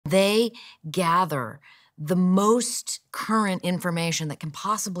They gather the most current information that can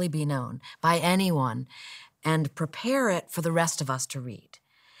possibly be known by anyone and prepare it for the rest of us to read.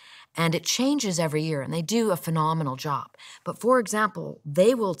 And it changes every year, and they do a phenomenal job. But for example,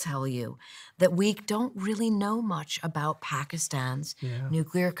 they will tell you that we don't really know much about Pakistan's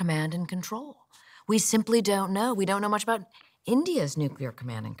nuclear command and control. We simply don't know. We don't know much about India's nuclear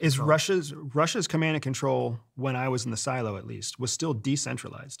command and control. Is Russia's command and control, when I was in the silo at least, was still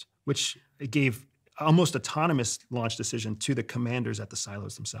decentralized, which gave almost autonomous launch decision to the commanders at the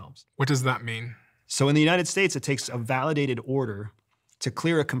silos themselves. What does that mean? So in the United States, it takes a validated order to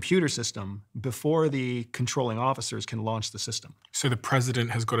clear a computer system before the controlling officers can launch the system. So the president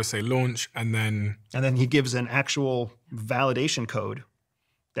has got to say launch, and then... And then he gives an actual validation code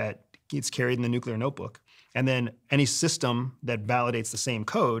that gets carried in the nuclear notebook. And then any system that validates the same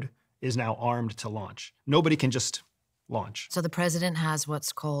code is now armed to launch. Nobody can just launch. So the president has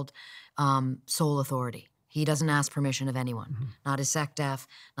what's called sole authority. He doesn't ask permission of anyone, not his SecDef,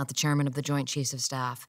 not the chairman of the Joint Chiefs of Staff,